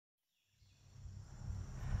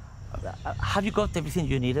Have you got everything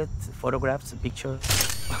you needed? Photographs, pictures?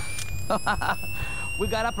 We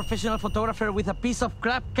got a professional photographer with a piece of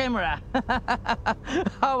crap camera.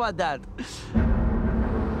 How about that?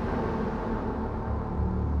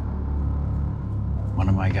 One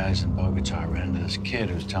of my guys in Bogota ran into this kid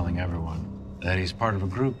who's telling everyone that he's part of a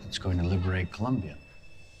group that's going to liberate Colombia.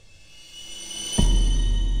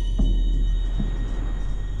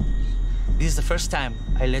 This is the first time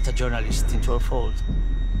I let a journalist into our fold.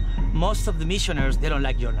 Most of the missionaries, they don't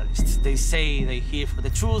like journalists. They say they're here for the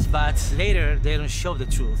truth, but later they don't show the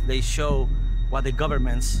truth. They show what the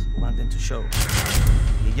governments want them to show.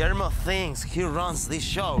 Guillermo thinks he runs this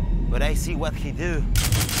show, but I see what he do.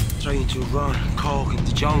 Trying to run coke in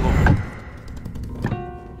the jungle.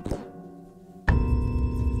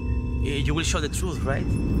 You will show the truth, right?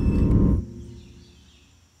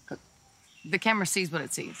 The camera sees what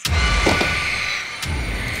it sees.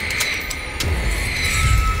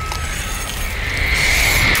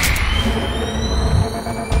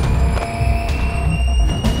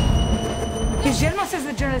 Guillermo says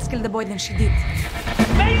the journalist killed the boy, then she did.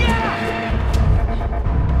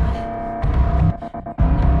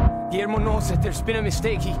 Guillermo knows that there's been a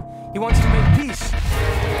mistake. He wants to make peace.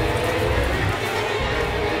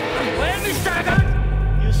 Well, Mr.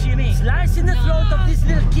 Taggert, you see me slicing the throat of this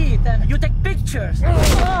little kid, and you take pictures.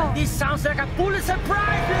 This sounds like a Pulitzer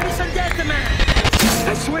Prize, ladies and gentlemen.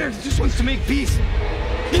 I swear, he just wants to make peace.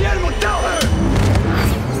 Guillermo, tell her!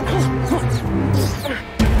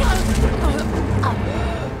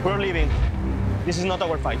 We're leaving. This is not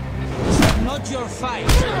our fight. Not your fight.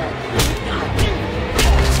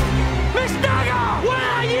 Miss Taggert! Where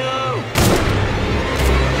are you?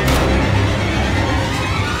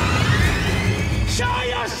 Show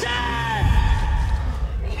yourself!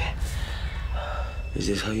 Is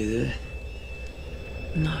this how you do it?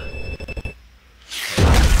 No.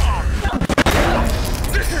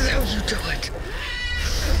 This is how you do it.